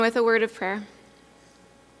With a word of prayer.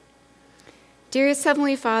 Dearest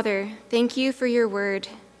Heavenly Father, thank you for your word,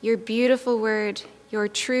 your beautiful word, your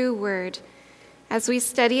true word. As we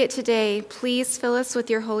study it today, please fill us with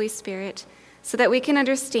your Holy Spirit so that we can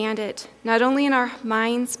understand it, not only in our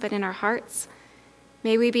minds, but in our hearts.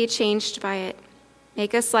 May we be changed by it.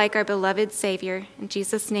 Make us like our beloved Savior. In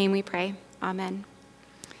Jesus' name we pray. Amen.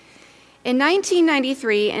 In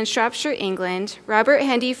 1993, in Shropshire, England, Robert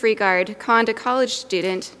Hendy Freegard conned a college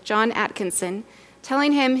student, John Atkinson,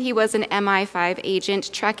 telling him he was an MI5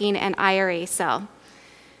 agent tracking an IRA cell.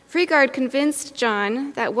 Freegard convinced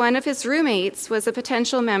John that one of his roommates was a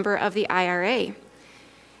potential member of the IRA.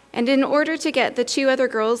 And in order to get the two other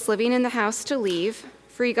girls living in the house to leave,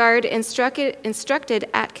 Freegard instructed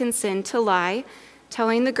Atkinson to lie,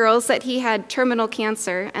 telling the girls that he had terminal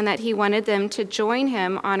cancer and that he wanted them to join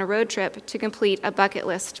him on a road trip to complete a bucket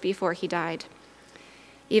list before he died.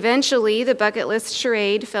 Eventually, the bucket list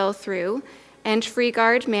charade fell through, and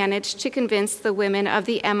Freegard managed to convince the women of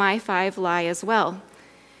the MI5 lie as well.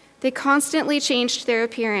 They constantly changed their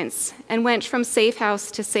appearance and went from safe house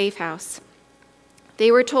to safe house.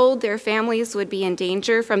 They were told their families would be in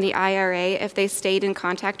danger from the IRA if they stayed in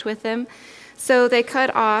contact with them, so they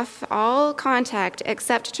cut off all contact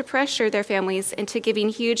except to pressure their families into giving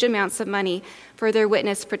huge amounts of money for their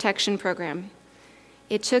witness protection program.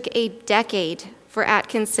 It took a decade for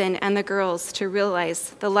Atkinson and the girls to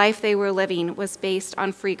realize the life they were living was based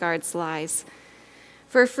on Freegard's lies.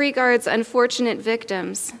 For Freegard's unfortunate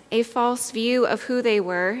victims, a false view of who they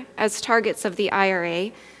were as targets of the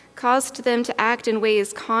IRA caused them to act in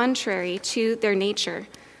ways contrary to their nature,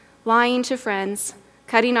 lying to friends,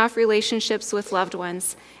 cutting off relationships with loved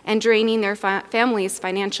ones, and draining their families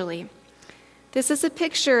financially. This is a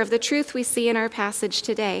picture of the truth we see in our passage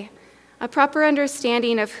today. A proper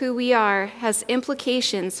understanding of who we are has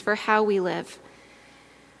implications for how we live.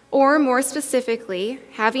 Or more specifically,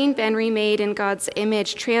 having been remade in God's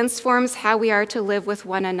image transforms how we are to live with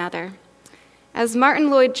one another. As Martin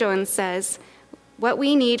Lloyd-Jones says, what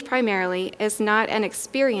we need primarily is not an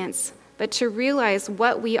experience, but to realize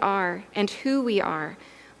what we are and who we are,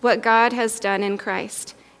 what God has done in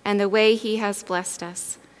Christ, and the way he has blessed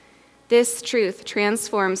us. This truth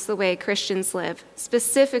transforms the way Christians live,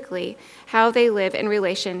 specifically how they live in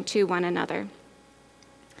relation to one another.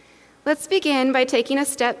 Let's begin by taking a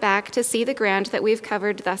step back to see the ground that we've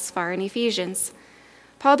covered thus far in Ephesians.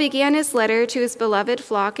 Paul began his letter to his beloved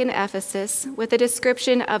flock in Ephesus with a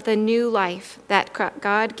description of the new life that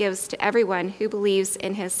God gives to everyone who believes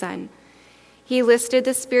in his Son. He listed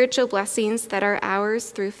the spiritual blessings that are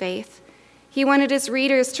ours through faith. He wanted his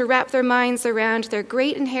readers to wrap their minds around their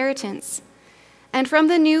great inheritance. And from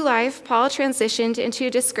the new life, Paul transitioned into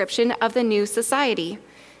a description of the new society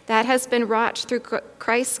that has been wrought through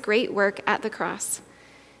Christ's great work at the cross.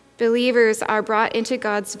 Believers are brought into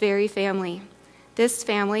God's very family. This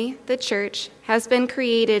family, the church, has been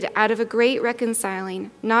created out of a great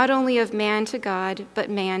reconciling, not only of man to God, but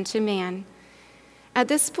man to man. At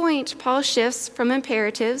this point, Paul shifts from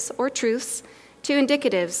imperatives or truths to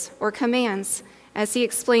indicatives or commands as he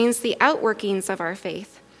explains the outworkings of our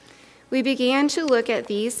faith. We began to look at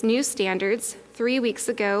these new standards 3 weeks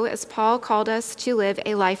ago as Paul called us to live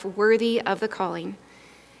a life worthy of the calling.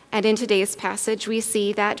 And in today's passage, we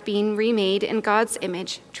see that being remade in God's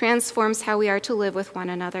image transforms how we are to live with one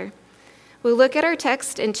another. We'll look at our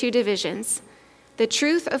text in two divisions: the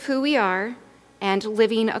truth of who we are and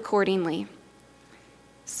living accordingly.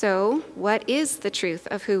 So, what is the truth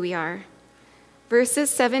of who we are? Verses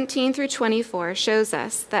 17 through 24 shows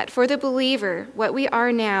us that for the believer, what we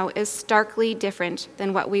are now is starkly different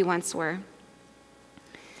than what we once were.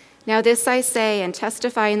 Now this I say and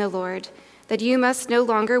testify in the Lord, that you must no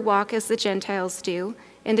longer walk as the Gentiles do,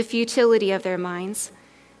 in the futility of their minds.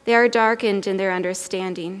 They are darkened in their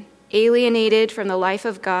understanding, alienated from the life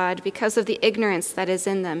of God because of the ignorance that is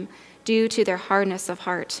in them, due to their hardness of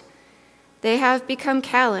heart. They have become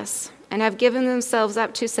callous and have given themselves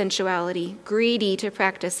up to sensuality, greedy to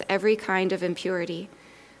practice every kind of impurity.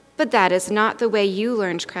 But that is not the way you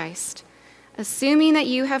learned Christ. Assuming that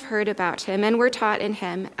you have heard about him and were taught in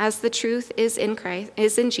him, as the truth is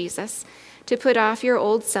in Jesus, to put off your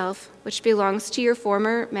old self, which belongs to your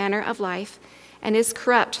former manner of life and is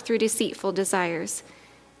corrupt through deceitful desires,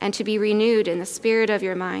 and to be renewed in the spirit of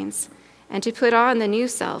your minds, and to put on the new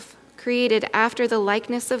self, created after the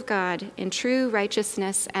likeness of God in true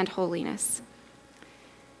righteousness and holiness.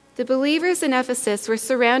 The believers in Ephesus were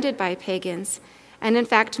surrounded by pagans, and in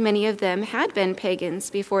fact, many of them had been pagans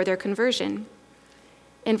before their conversion.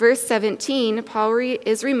 In verse 17, Paul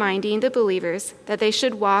is reminding the believers that they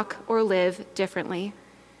should walk or live differently.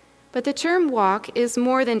 But the term walk is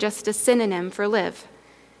more than just a synonym for live.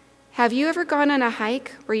 Have you ever gone on a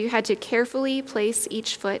hike where you had to carefully place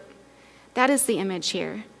each foot? That is the image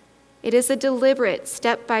here. It is a deliberate,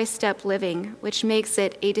 step-by-step living, which makes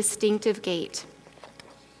it a distinctive gait.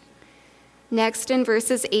 Next, in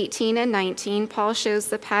verses 18 and 19, Paul shows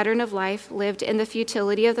the pattern of life lived in the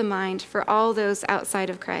futility of the mind for all those outside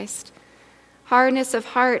of Christ. Hardness of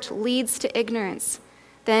heart leads to ignorance,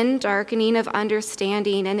 then darkening of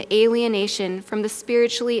understanding and alienation from the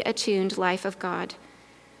spiritually attuned life of God.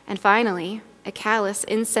 And finally, a callous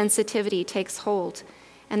insensitivity takes hold,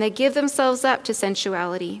 and they give themselves up to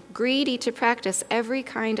sensuality, greedy to practice every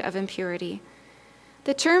kind of impurity.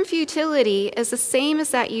 The term futility is the same as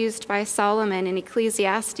that used by Solomon in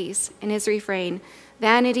Ecclesiastes in his refrain,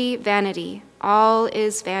 "Vanity, vanity, all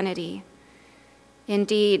is vanity."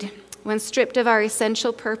 Indeed, when stripped of our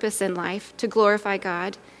essential purpose in life, to glorify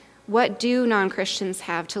God, what do non-Christians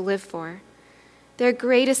have to live for? Their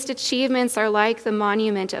greatest achievements are like the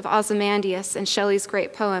monument of Ozymandias in Shelley's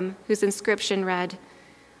great poem, whose inscription read,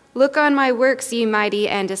 "Look on my works, ye mighty,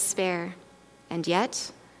 and despair. And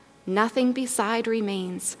yet, nothing beside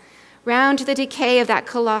remains. Round the decay of that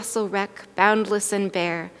colossal wreck, boundless and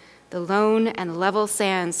bare, the lone and level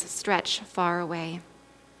sands stretch far away."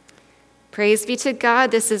 Praise be to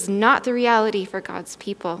God, this is not the reality for God's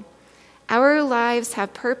people. Our lives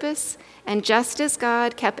have purpose, and just as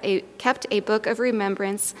God kept a book of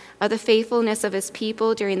remembrance of the faithfulness of his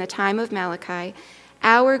people during the time of Malachi,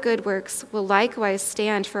 our good works will likewise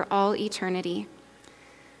stand for all eternity.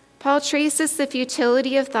 Paul traces the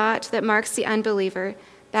futility of thought that marks the unbeliever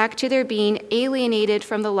back to their being alienated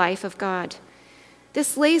from the life of God.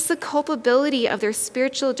 This lays the culpability of their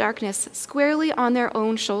spiritual darkness squarely on their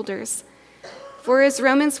own shoulders. For as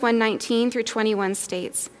Romans 1:19 through 21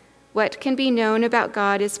 states, what can be known about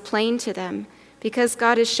God is plain to them, because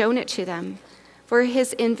God has shown it to them. For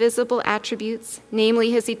his invisible attributes, namely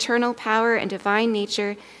his eternal power and divine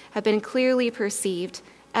nature, have been clearly perceived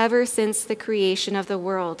ever since the creation of the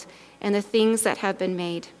world and the things that have been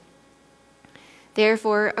made.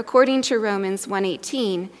 Therefore, according to Romans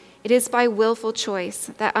 1:18, it is by willful choice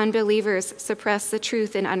that unbelievers suppress the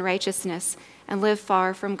truth in unrighteousness and live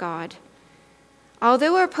far from God.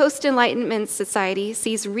 Although our post-Enlightenment society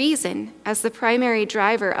sees reason as the primary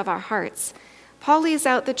driver of our hearts, Paul lays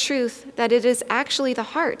out the truth that it is actually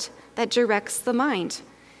the heart that directs the mind.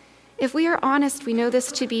 If we are honest, we know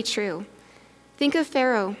this to be true. Think of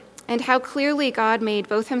Pharaoh and how clearly God made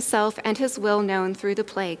both himself and his will known through the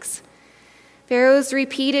plagues. Pharaoh's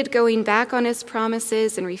repeated going back on his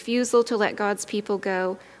promises and refusal to let God's people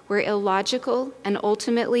go were illogical and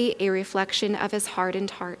ultimately a reflection of his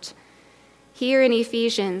hardened heart. Here in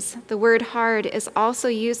Ephesians, the word hard is also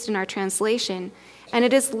used in our translation, and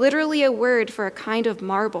it is literally a word for a kind of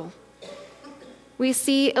marble. We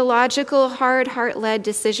see illogical, hard, heart-led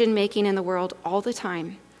decision-making in the world all the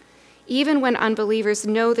time. Even when unbelievers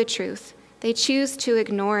know the truth, they choose to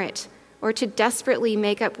ignore it or to desperately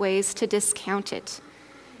make up ways to discount it.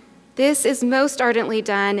 This is most ardently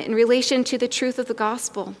done in relation to the truth of the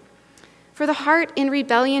gospel. For the heart in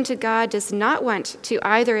rebellion to God does not want to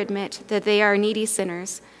either admit that they are needy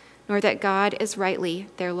sinners, nor that God is rightly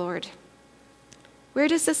their Lord. Where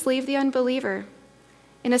does this leave the unbeliever?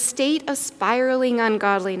 In a state of spiraling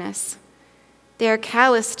ungodliness. They are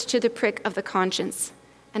calloused to the prick of the conscience,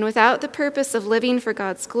 and without the purpose of living for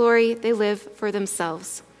God's glory, they live for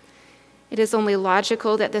themselves. It is only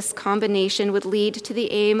logical that this combination would lead to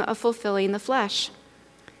the aim of fulfilling the flesh.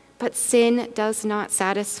 But sin does not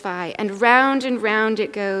satisfy, and round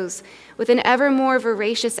it goes, with an ever more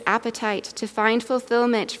voracious appetite to find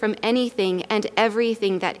fulfillment from anything and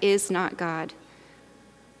everything that is not God.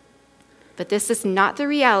 But this is not the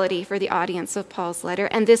reality for the audience of Paul's letter,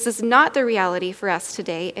 and this is not the reality for us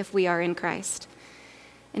today if we are in Christ.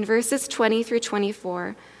 In verses 20 through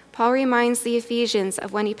 24, Paul reminds the Ephesians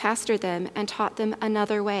of when he pastored them and taught them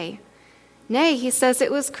another way. Nay, he says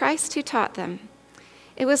it was Christ who taught them.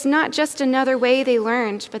 It was not just another way they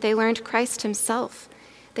learned, but they learned Christ himself.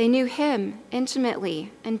 They knew him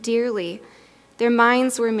intimately and dearly. Their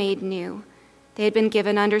minds were made new. They had been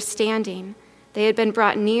given understanding. They had been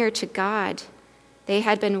brought near to God. They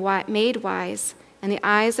had been made wise, and the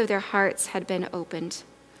eyes of their hearts had been opened.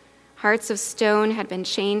 Hearts of stone had been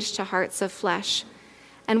changed to hearts of flesh.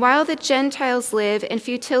 And while the Gentiles live in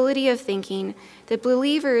futility of thinking, the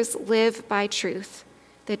believers live by truth,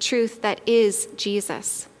 the truth that is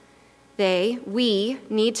Jesus. We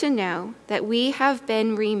need to know that we have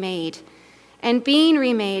been remade, and being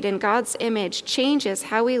remade in God's image changes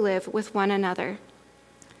how we live with one another.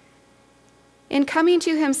 In coming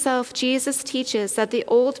to himself, Jesus teaches that the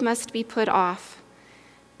old must be put off.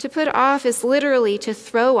 To put off is literally to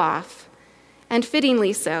throw off, and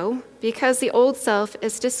fittingly so, because the old self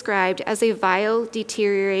is described as a vile,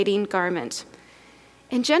 deteriorating garment.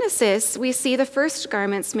 In Genesis, we see the first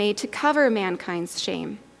garments made to cover mankind's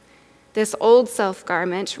shame. This old self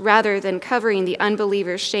garment, rather than covering the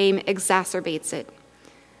unbeliever's shame, exacerbates it.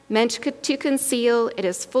 Meant to conceal, it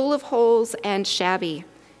is full of holes and shabby.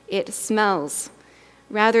 It smells.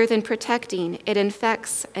 Rather than protecting, it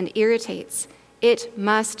infects and irritates. It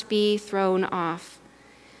must be thrown off.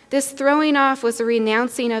 This throwing off was a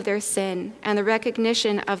renouncing of their sin and the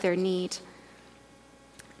recognition of their need.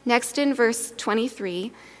 Next, in verse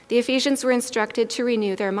 23, the Ephesians were instructed to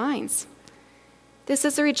renew their minds. This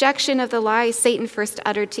is a rejection of the lies Satan first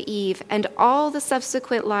uttered to Eve and all the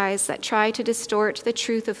subsequent lies that try to distort the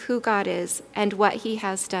truth of who God is and what he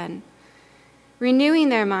has done. Renewing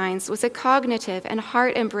their minds was a cognitive and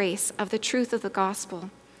heart embrace of the truth of the gospel.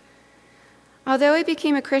 Although I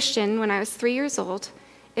became a Christian when I was 3 years old,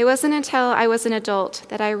 it wasn't until I was an adult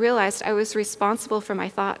that I realized I was responsible for my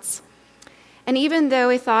thoughts. And even though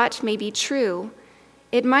a thought may be true,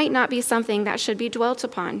 it might not be something that should be dwelt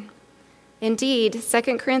upon. Indeed,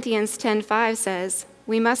 2 Corinthians 10:5 says,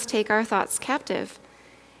 we must take our thoughts captive.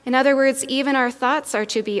 In other words, even our thoughts are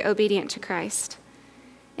to be obedient to Christ.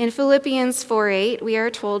 In Philippians 4:8, we are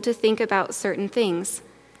told to think about certain things.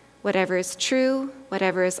 Whatever is true,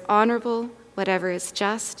 whatever is honorable, whatever is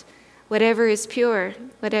just, whatever is pure,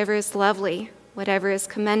 whatever is lovely, whatever is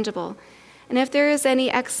commendable, and if there is any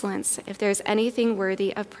excellence, if there is anything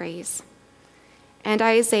worthy of praise. And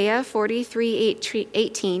Isaiah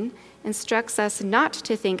 43:18 instructs us not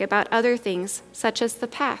to think about other things, such as the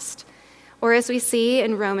past, or as we see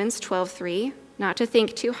in Romans 12:3, not to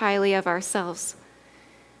think too highly of ourselves.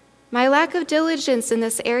 My lack of diligence in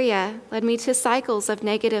this area led me to cycles of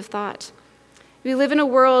negative thought. We live in a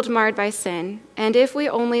world marred by sin, and if we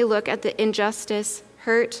only look at the injustice,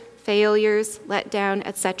 hurt, failures, letdown,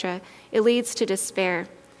 etc., it leads to despair.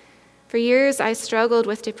 For years, I struggled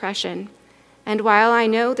with depression, and while I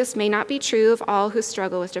know this may not be true of all who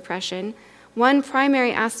struggle with depression, one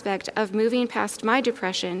primary aspect of moving past my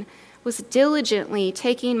depression was diligently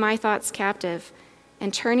taking my thoughts captive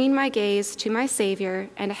and turning my gaze to my Savior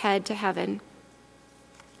and ahead to heaven.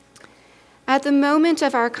 At the moment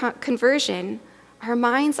of our conversion, our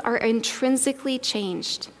minds are intrinsically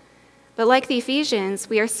changed. But like the Ephesians,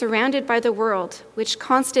 we are surrounded by the world, which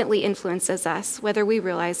constantly influences us, whether we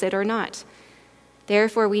realize it or not.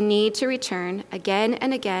 Therefore, we need to return again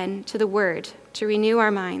and again to the Word, to renew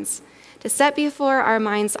our minds, to set before our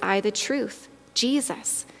mind's eye the truth,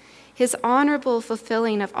 Jesus, his honorable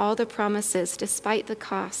fulfilling of all the promises despite the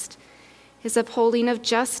cost, his upholding of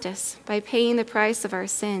justice by paying the price of our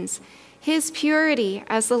sins, his purity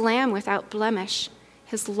as the Lamb without blemish,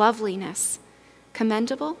 his loveliness.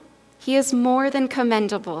 Commendable? He is more than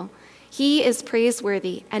commendable. He is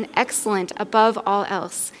praiseworthy and excellent above all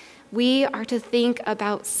else. We are to think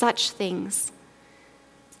about such things.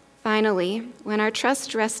 Finally, when our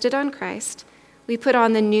trust rested on Christ, we put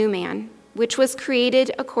on the new man, which was created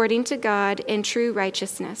according to God in true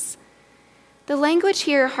righteousness. The language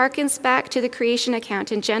here harkens back to the creation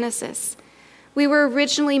account in Genesis. We were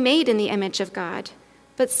originally made in the image of God,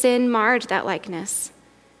 but sin marred that likeness.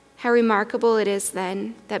 How remarkable it is,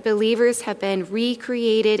 then, that believers have been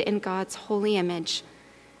recreated in God's holy image.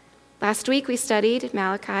 Last week we studied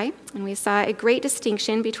Malachi, and we saw a great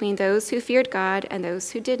distinction between those who feared God and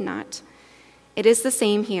those who did not. It is the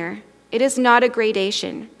same here. It is not a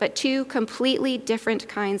gradation, but two completely different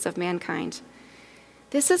kinds of mankind.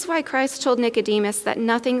 This is why Christ told Nicodemus that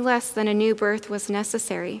nothing less than a new birth was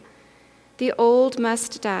necessary. The old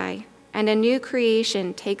must die, and a new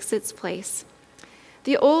creation takes its place.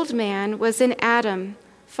 The old man was in Adam,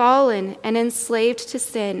 fallen and enslaved to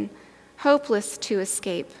sin, hopeless to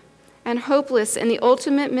escape, and hopeless in the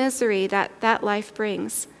ultimate misery that life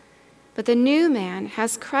brings. But the new man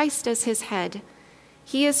has Christ as his head.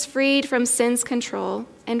 He is freed from sin's control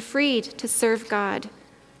and freed to serve God.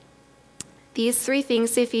 These three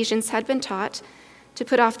things the Ephesians had been taught, to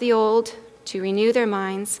put off the old, to renew their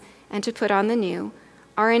minds, and to put on the new,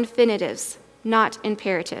 are infinitives, not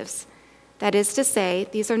imperatives. That is to say,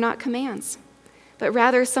 these are not commands, but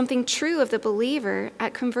rather something true of the believer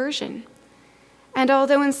at conversion. And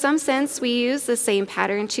although in some sense we use the same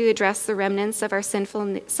pattern to address the remnants of our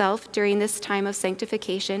sinful self during this time of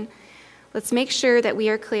sanctification, let's make sure that we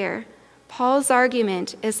are clear. Paul's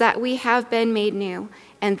argument is that we have been made new,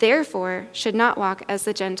 and therefore should not walk as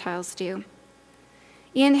the Gentiles do.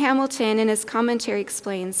 Ian Hamilton in his commentary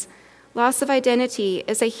explains, Loss of identity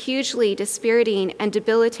is a hugely dispiriting and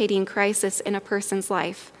debilitating crisis in a person's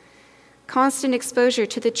life. Constant exposure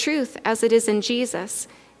to the truth as it is in Jesus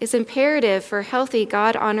is imperative for healthy,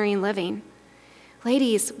 God-honoring living.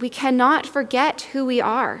 Ladies, we cannot forget who we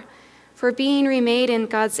are, for being remade in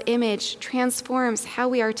God's image transforms how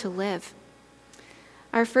we are to live.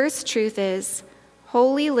 Our first truth is,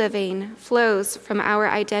 holy living flows from our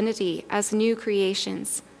identity as new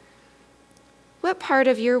creations. What part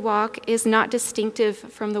of your walk is not distinctive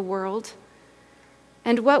from the world?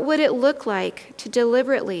 And what would it look like to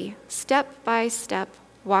deliberately, step by step,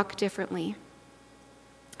 walk differently?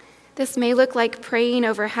 This may look like praying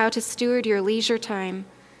over how to steward your leisure time,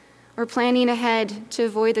 or planning ahead to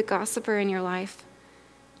avoid the gossiper in your life.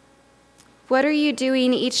 What are you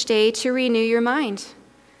doing each day to renew your mind?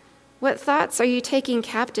 What thoughts are you taking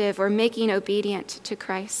captive or making obedient to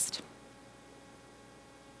Christ?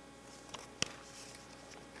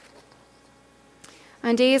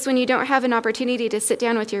 On days when you don't have an opportunity to sit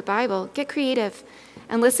down with your Bible, get creative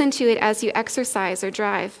and listen to it as you exercise or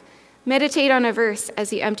drive. Meditate on a verse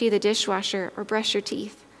as you empty the dishwasher or brush your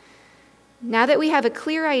teeth. Now that we have a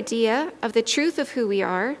clear idea of the truth of who we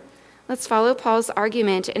are, let's follow Paul's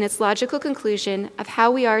argument in its logical conclusion of how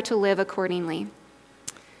we are to live accordingly.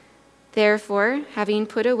 Therefore, having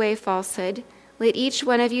put away falsehood, let each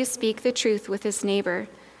one of you speak the truth with his neighbor,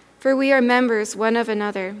 for we are members one of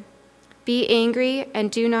another. Be angry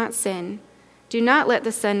and do not sin. Do not let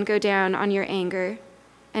the sun go down on your anger,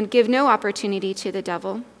 and give no opportunity to the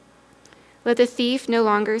devil. Let the thief no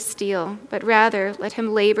longer steal, but rather let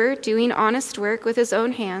him labor, doing honest work with his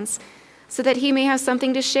own hands, so that he may have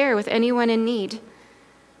something to share with anyone in need.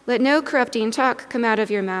 Let no corrupting talk come out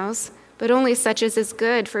of your mouths, but only such as is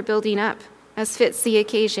good for building up, as fits the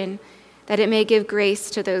occasion, that it may give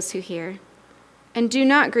grace to those who hear. And do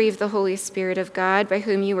not grieve the Holy Spirit of God, by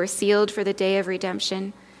whom you were sealed for the day of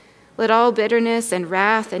redemption. Let all bitterness and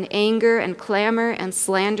wrath and anger and clamor and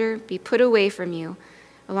slander be put away from you,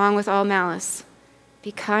 along with all malice.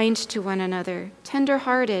 Be kind to one another,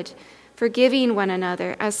 tender-hearted, forgiving one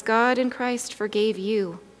another, as God in Christ forgave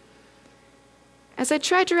you. As I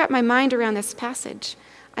tried to wrap my mind around this passage,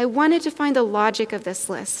 I wanted to find the logic of this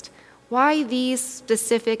list. Why these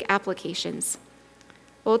specific applications?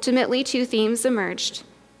 Ultimately, two themes emerged: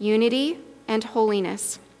 unity and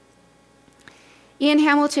holiness. Ian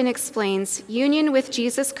Hamilton explains, union with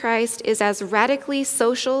Jesus Christ is as radically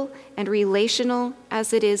social and relational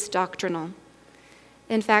as it is doctrinal.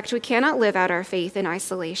 In fact, we cannot live out our faith in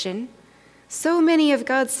isolation. So many of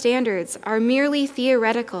God's standards are merely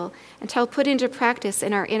theoretical until put into practice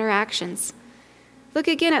in our interactions. Look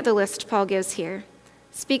again at the list Paul gives here.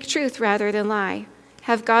 Speak truth rather than lie.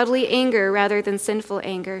 Have godly anger rather than sinful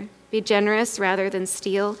anger. Be generous rather than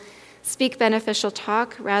steal. Speak beneficial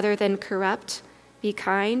talk rather than corrupt. Be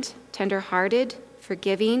kind, tender-hearted,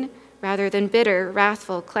 forgiving, rather than bitter,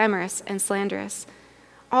 wrathful, clamorous, and slanderous.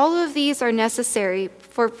 All of these are necessary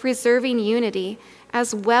for preserving unity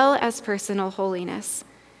as well as personal holiness.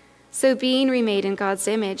 So being remade in God's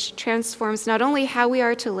image transforms not only how we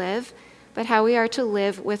are to live, but how we are to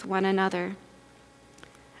live with one another.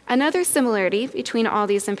 Another similarity between all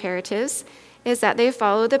these imperatives is that they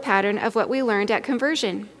follow the pattern of what we learned at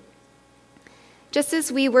conversion. Just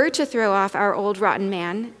as we were to throw off our old rotten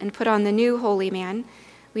man and put on the new holy man,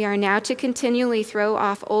 we are now to continually throw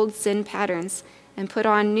off old sin patterns and put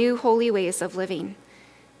on new holy ways of living.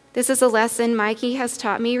 This is a lesson Mikey has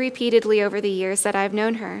taught me repeatedly over the years that I've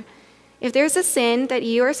known her. If there's a sin that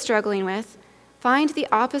you are struggling with, find the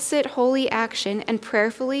opposite holy action and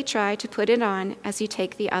prayerfully try to put it on as you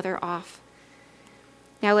take the other off.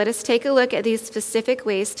 Now let us take a look at these specific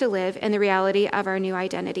ways to live in the reality of our new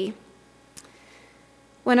identity.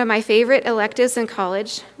 One of my favorite electives in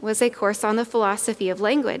college was a course on the philosophy of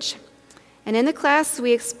language. And in the class,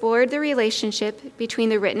 we explored the relationship between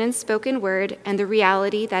the written and spoken word and the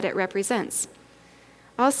reality that it represents.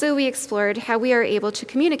 Also, we explored how we are able to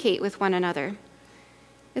communicate with one another.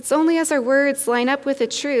 It's only as our words line up with the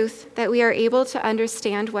truth that we are able to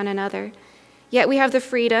understand one another. Yet we have the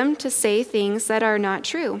freedom to say things that are not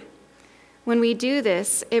true. When we do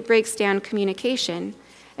this, it breaks down communication.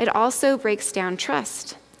 It also breaks down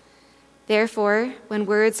trust. Therefore, when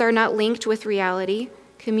words are not linked with reality,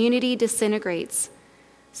 community disintegrates.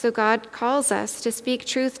 So God calls us to speak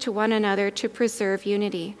truth to one another to preserve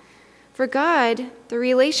unity. For God, the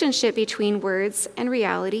relationship between words and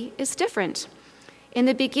reality is different. In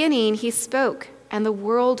the beginning, he spoke, and the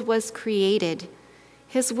world was created.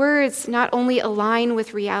 His words not only align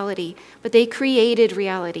with reality, but they created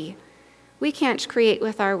reality. We can't create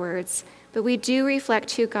with our words, but we do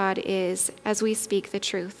reflect who God is as we speak the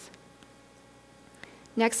truth.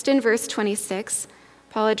 Next, in verse 26,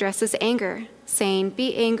 Paul addresses anger, saying,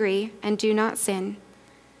 "Be angry and do not sin."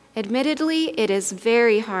 Admittedly, it is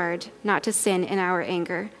very hard not to sin in our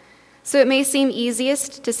anger, so it may seem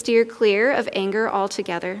easiest to steer clear of anger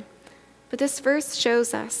altogether. But this verse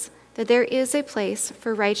shows us that there is a place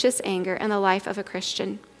for righteous anger in the life of a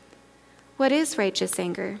Christian. What is righteous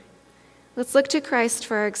anger? Let's look to Christ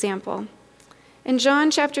for our example. In John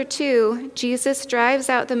chapter 2, Jesus drives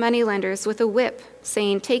out the moneylenders with a whip,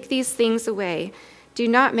 saying, "Take these things away. Do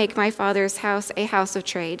not make my Father's house a house of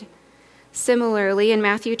trade." Similarly, in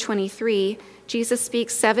Matthew 23, Jesus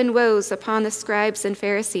speaks 7 woes upon the scribes and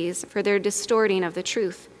Pharisees for their distorting of the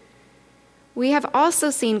truth. We have also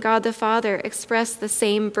seen God the Father express the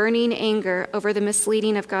same burning anger over the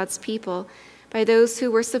misleading of God's people by those who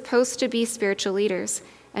were supposed to be spiritual leaders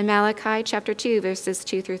in Malachi chapter 2, verses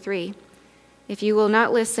 2 through 3. "If you will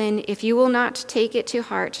not listen, if you will not take it to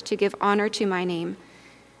heart to give honor to my name,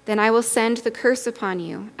 then I will send the curse upon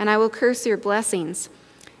you, and I will curse your blessings.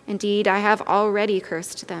 Indeed, I have already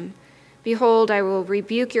cursed them. Behold, I will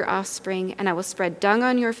rebuke your offspring, and I will spread dung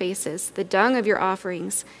on your faces, the dung of your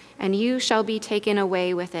offerings, and you shall be taken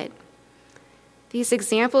away with it." These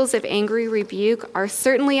examples of angry rebuke are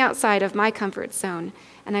certainly outside of my comfort zone,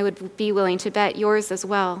 and I would be willing to bet yours as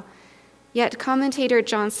well. Yet commentator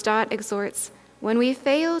John Stott exhorts, when we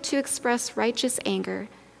fail to express righteous anger,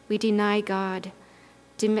 we deny God,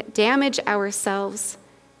 damage ourselves,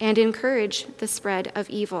 and encourage the spread of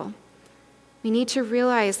evil. We need to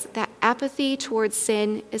realize that apathy towards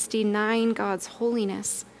sin is denying God's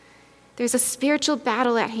holiness. There's a spiritual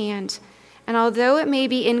battle at hand, and although it may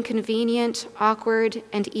be inconvenient, awkward,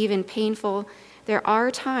 and even painful, there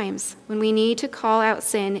are times when we need to call out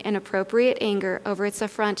sin in appropriate anger over its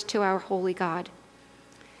affront to our holy God.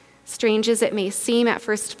 Strange as it may seem at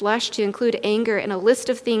first blush to include anger in a list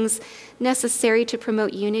of things necessary to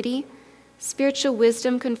promote unity, spiritual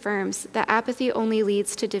wisdom confirms that apathy only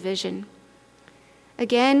leads to division.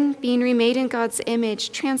 Again, being remade in God's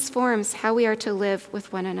image transforms how we are to live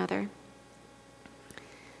with one another.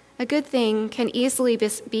 A good thing can easily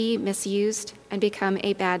be misused and become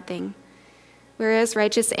a bad thing. Whereas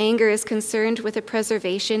righteous anger is concerned with the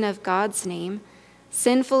preservation of God's name,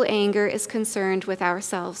 sinful anger is concerned with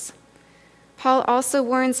ourselves. Paul also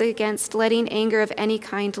warns against letting anger of any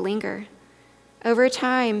kind linger. Over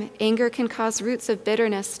time, anger can cause roots of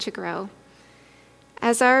bitterness to grow.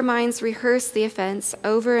 As our minds rehearse the offense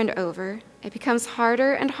over and over, it becomes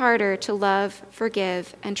harder and harder to love,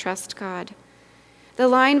 forgive, and trust God. The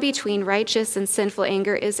line between righteous and sinful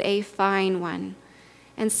anger is a fine one.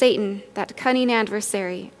 And Satan, that cunning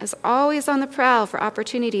adversary, is always on the prowl for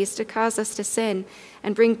opportunities to cause us to sin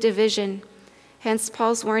and bring division. Hence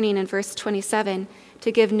Paul's warning in verse 27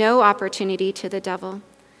 to give no opportunity to the devil.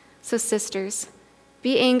 So sisters,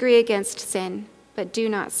 be angry against sin, but do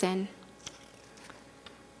not sin.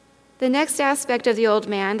 The next aspect of the old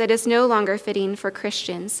man that is no longer fitting for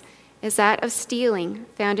Christians is that of stealing,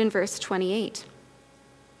 found in verse 28.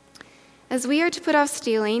 As we are to put off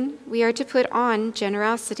stealing, we are to put on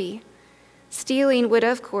generosity. Stealing would,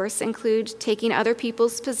 of course, include taking other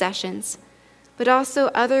people's possessions, but also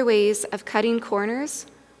other ways of cutting corners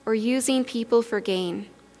or using people for gain.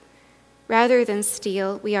 Rather than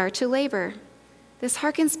steal, we are to labor. This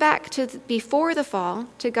harkens back to before the fall,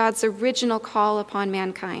 to God's original call upon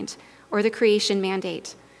mankind, or the creation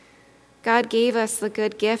mandate. God gave us the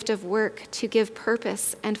good gift of work to give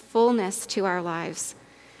purpose and fullness to our lives.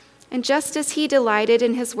 And just as he delighted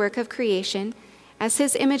in his work of creation, as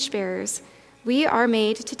his image bearers, we are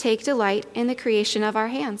made to take delight in the creation of our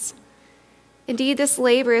hands. Indeed, this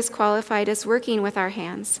labor is qualified as working with our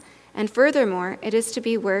hands, and furthermore, it is to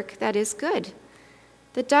be work that is good.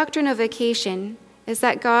 The doctrine of vocation is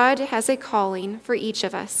that God has a calling for each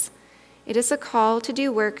of us. It is a call to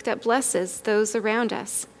do work that blesses those around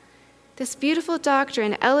us. This beautiful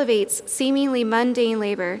doctrine elevates seemingly mundane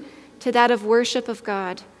labor to that of worship of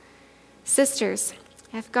God. Sisters,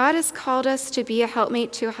 if God has called us to be a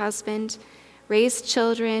helpmate to a husband, raise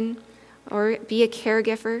children, or be a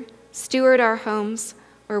caregiver, steward our homes,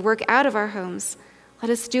 or work out of our homes,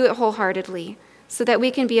 let us do it wholeheartedly so that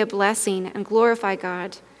we can be a blessing and glorify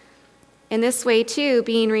God. In this way, too,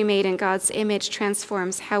 being remade in God's image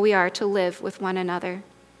transforms how we are to live with one another.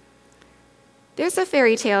 There's a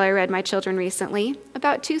fairy tale I read my children recently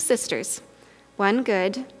about 2 sisters, one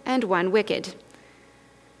good and one wicked.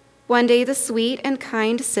 One day, the sweet and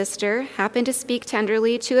kind sister happened to speak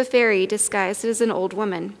tenderly to a fairy disguised as an old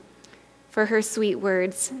woman. For her sweet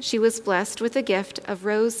words, she was blessed with the gift of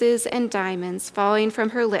roses and diamonds falling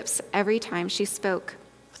from her lips every time she spoke.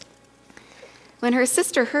 When her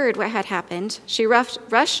sister heard what had happened, she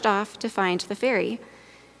rushed off to find the fairy.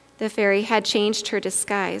 The fairy had changed her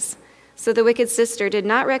disguise, so the wicked sister did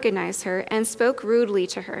not recognize her and spoke rudely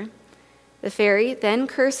to her. The fairy then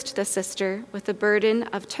cursed the sister with the burden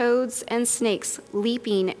of toads and snakes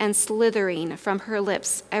leaping and slithering from her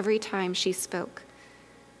lips every time she spoke.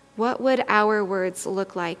 What would our words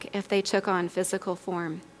look like if they took on physical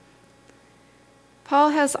form? Paul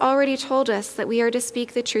has already told us that we are to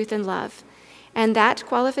speak the truth in love, and that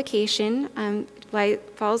qualification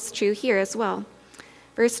falls true here as well.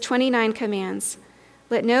 Verse 29 commands,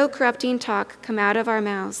 "Let no corrupting talk come out of our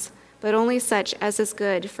mouths, but only such as is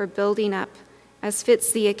good for building up, as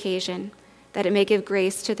fits the occasion, that it may give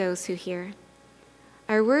grace to those who hear."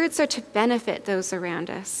 Our words are to benefit those around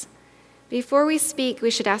us. Before we speak,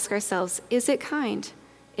 we should ask ourselves, is it kind?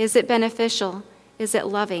 Is it beneficial? Is it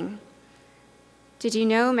loving? Did you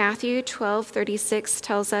know Matthew 12:36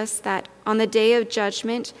 tells us that on the day of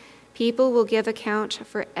judgment, people will give account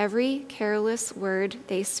for every careless word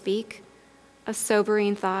they speak? A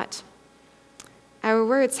sobering thought. Our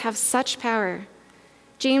words have such power.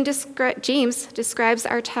 James describes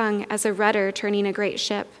our tongue as a rudder turning a great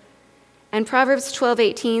ship. And Proverbs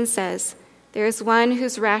 12:18 says, "There is one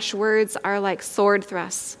whose rash words are like sword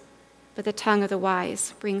thrusts, but the tongue of the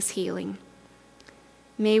wise brings healing."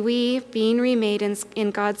 May we, being remade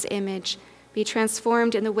in God's image, be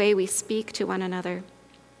transformed in the way we speak to one another.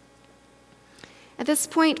 At this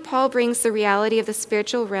point, Paul brings the reality of the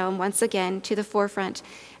spiritual realm once again to the forefront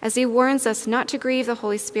as he warns us not to grieve the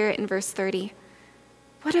Holy Spirit in verse 30.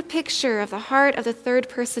 What a picture of the heart of the third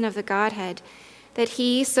person of the Godhead, that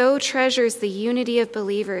he so treasures the unity of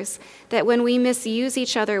believers that when we misuse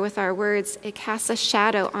each other with our words, it casts a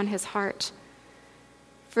shadow on his heart.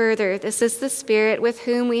 Further, this is the Spirit with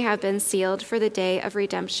whom we have been sealed for the day of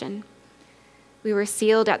redemption. We were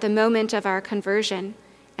sealed at the moment of our conversion,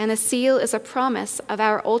 and the seal is a promise of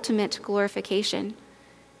our ultimate glorification.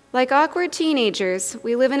 Like awkward teenagers,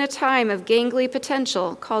 we live in a time of gangly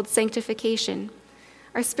potential called sanctification.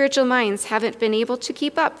 Our spiritual minds haven't been able to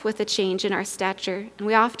keep up with the change in our stature, and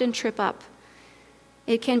we often trip up.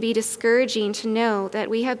 It can be discouraging to know that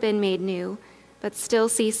we have been made new, but still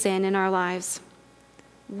see sin in our lives.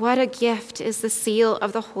 What a gift is the seal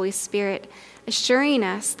of the Holy Spirit, assuring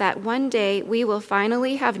us that one day we will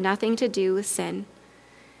finally have nothing to do with sin.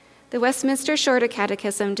 The Westminster Shorter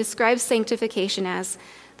Catechism describes sanctification as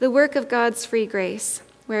the work of God's free grace,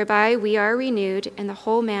 whereby we are renewed in the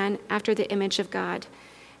whole man after the image of God,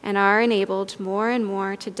 and are enabled more and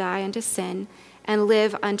more to die unto sin and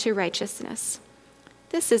live unto righteousness.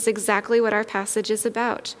 This is exactly what our passage is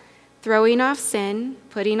about, throwing off sin,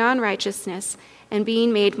 putting on righteousness, and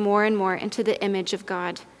being made more and more into the image of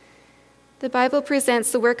God. The Bible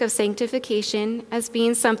presents the work of sanctification as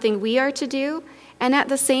being something we are to do, and at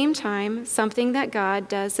the same time, something that God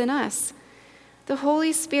does in us. The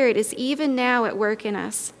Holy Spirit is even now at work in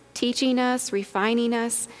us, teaching us, refining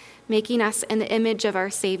us, making us in the image of our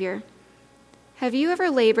Savior. Have you ever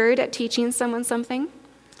labored at teaching someone something?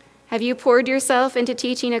 Have you poured yourself into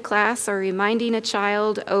teaching a class or reminding a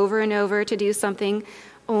child over and over to do something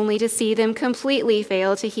only to see them completely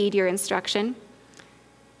fail to heed your instruction?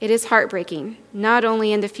 It is heartbreaking, not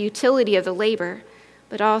only in the futility of the labor,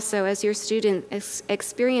 but also as your student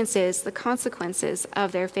experiences the consequences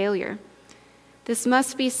of their failure. This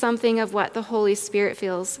must be something of what the Holy Spirit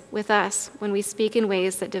feels with us when we speak in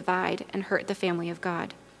ways that divide and hurt the family of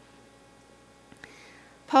God.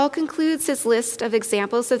 Paul concludes his list of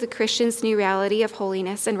examples of the Christian's new reality of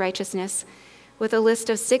holiness and righteousness with a list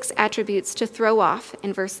of 6 attributes to throw off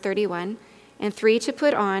in verse 31 and 3 to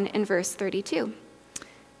put on in verse 32.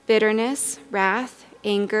 Bitterness, wrath,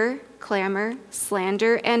 anger, clamor,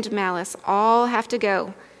 slander, and malice all have to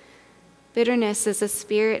go. Bitterness is a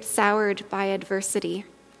spirit soured by adversity.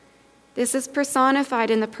 This is personified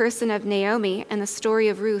in the person of Naomi and the story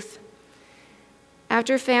of Ruth.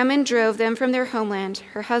 After famine drove them from their homeland,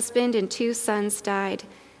 her husband and 2 sons died,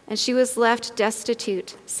 and she was left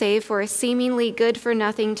destitute, save for a seemingly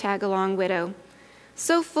good-for-nothing tag-along widow.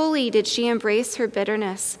 So fully did she embrace her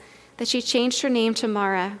bitterness that she changed her name to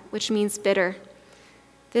Mara, which means bitter.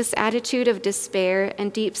 This attitude of despair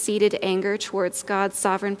and deep-seated anger towards God's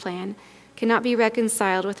sovereign plan cannot be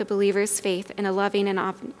reconciled with a believer's faith in a loving and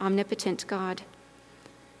omnipotent God.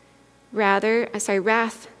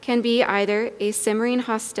 Wrath can be either a simmering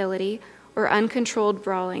hostility or uncontrolled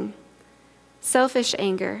brawling. Selfish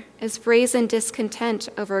anger is brazen discontent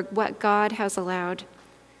over what God has allowed.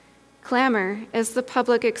 Clamor is the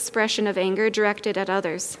public expression of anger directed at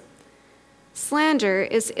others. Slander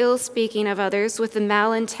is ill speaking of others with the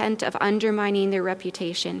malintent of undermining their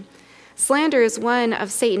reputation, Slander is one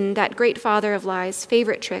of Satan, that great father of lies,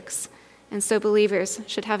 favorite tricks, and so believers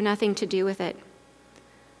should have nothing to do with it.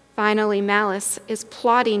 Finally, malice is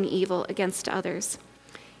plotting evil against others.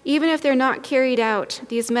 Even if they're not carried out,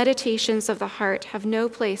 these meditations of the heart have no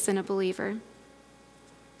place in a believer.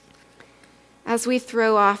 As we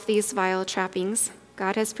throw off these vile trappings,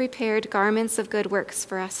 God has prepared garments of good works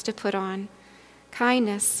for us to put on: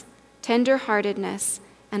 kindness, tender-heartedness,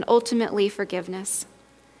 and ultimately forgiveness.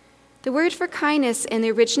 The word for kindness in the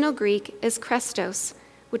original Greek is Christos,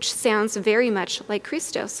 which sounds very much like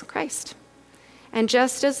Christos, Christ. And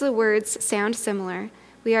just as the words sound similar,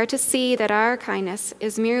 we are to see that our kindness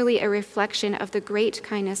is merely a reflection of the great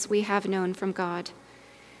kindness we have known from God.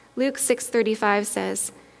 Luke 6:35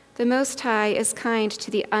 says, "The Most High is kind to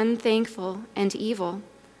the unthankful and evil."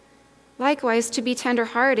 Likewise, to be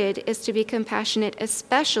tender-hearted is to be compassionate,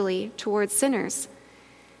 especially towards sinners.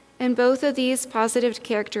 In both of these positive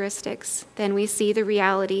characteristics, then we see the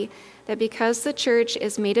reality that because the church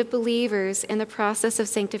is made of believers in the process of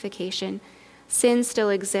sanctification, sin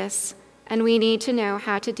still exists, and we need to know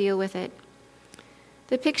how to deal with it.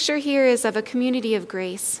 The picture here is of a community of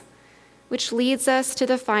grace, which leads us to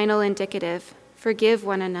the final indicative: forgive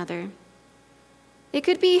one another. It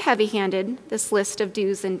could be heavy-handed, this list of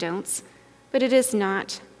do's and don'ts, but it is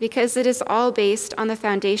not, because it is all based on the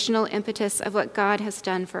foundational impetus of what God has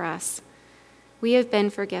done for us. We have been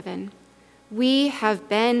forgiven. We have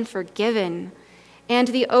been forgiven. And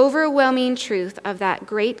the overwhelming truth of that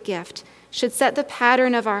great gift should set the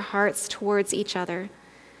pattern of our hearts towards each other.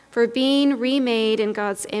 For being remade in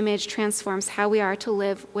God's image transforms how we are to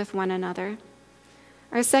live with one another.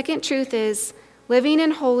 Our second truth is, living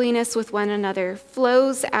in holiness with one another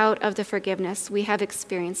flows out of the forgiveness we have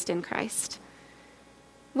experienced in Christ.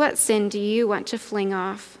 What sin do you want to fling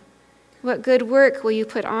off? What good work will you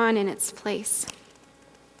put on in its place?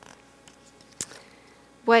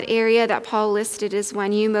 What area that Paul listed is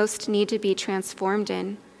one you most need to be transformed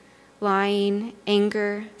in? Lying,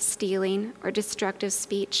 anger, stealing, or destructive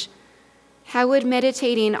speech? How would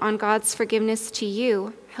meditating on God's forgiveness to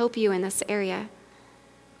you help you in this area?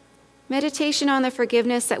 Meditation on the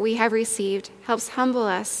forgiveness that we have received helps humble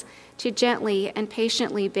us to gently and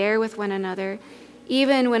patiently bear with one another,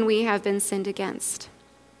 even when we have been sinned against.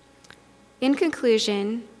 In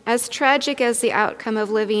conclusion, as tragic as the outcome of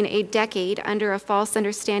living a decade under a false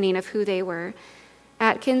understanding of who they were,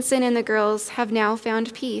 Atkinson and the girls have now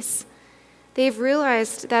found peace. They've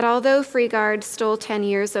realized that although Freegard stole 10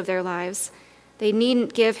 years of their lives, they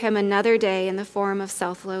needn't give him another day in the form of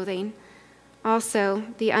self-loathing. Also,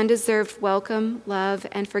 the undeserved welcome, love,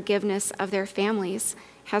 and forgiveness of their families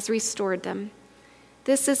has restored them.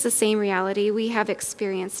 This is the same reality we have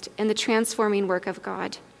experienced in the transforming work of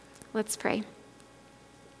God. Let's pray.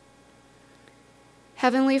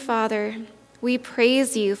 Heavenly Father, we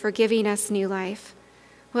praise you for giving us new life.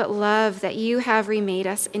 What love that you have remade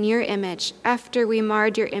us in your image after we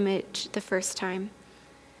marred your image the first time.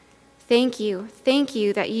 Thank you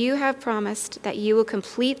that you have promised that you will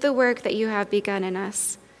complete the work that you have begun in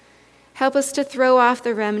us. Help us to throw off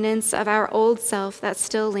the remnants of our old self that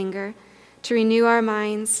still linger, to renew our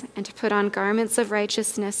minds, and to put on garments of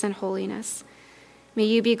righteousness and holiness. May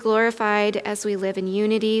you be glorified as we live in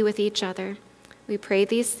unity with each other. We pray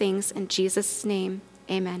these things in Jesus' name.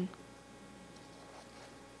 Amen.